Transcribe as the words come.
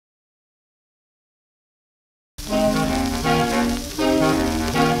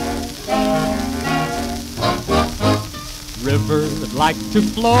river that liked to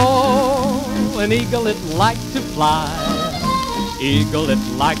flow, an eagle that liked to fly, eagle that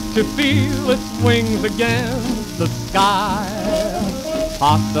liked to feel its wings against the sky,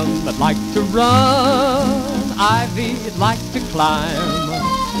 possum that liked to run, ivy that liked to climb,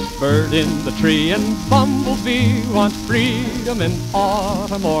 bird in the tree and bumblebee want freedom in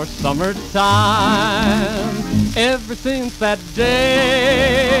autumn or summertime. Ever since that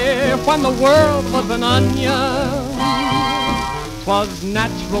day when the world was an onion, 'twas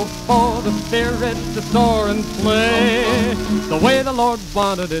natural for the spirit to soar and play the way the Lord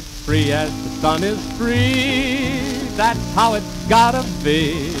wanted it, free as the sun is free. That's how it's gotta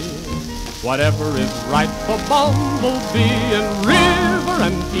be. Whatever is right for bumblebee and river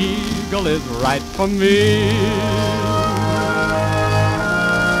and eagle is right for me.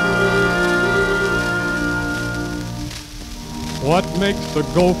 What makes the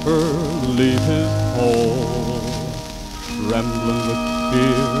gopher leave his hole, trembling with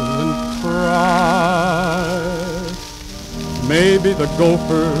fear and pride? Maybe the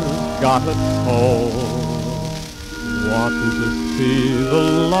gopher's got a cold, wanting to see the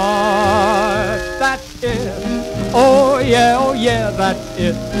light. That's it. Oh yeah, that's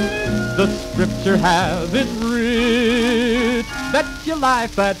it. The scripture has it writ. Bet your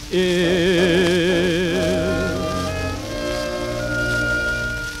life that's it.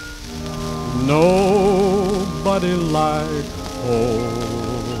 Nobody like home,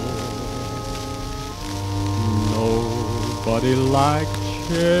 nobody like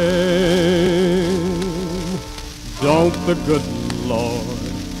change. Don't the good Lord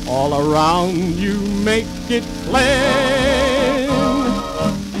all around you make it plain?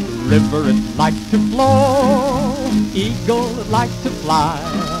 River it like to flow, eagle it like to fly,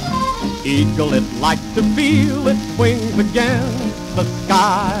 eagle it like to feel its wings against the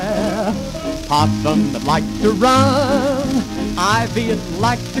sky, possum that like to run, ivy it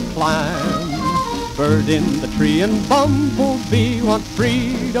like to climb, bird in the tree and bumblebee want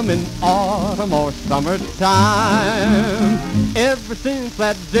freedom in autumn or summertime. Ever since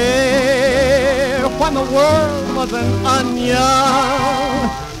that day when the world was an onion,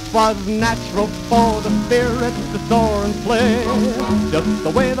 'twas natural for the spirit to soar and play just the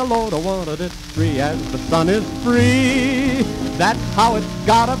way the Lord wanted it, free as the sun is free. That's how it's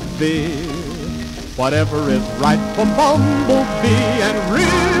gotta be. Whatever is right for bumblebee and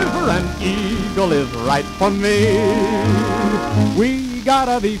river and eagle is right for me. We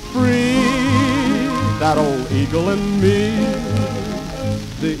gotta be free, that old eagle and me,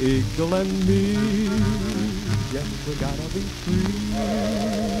 the eagle and me. Yes, we gotta be free.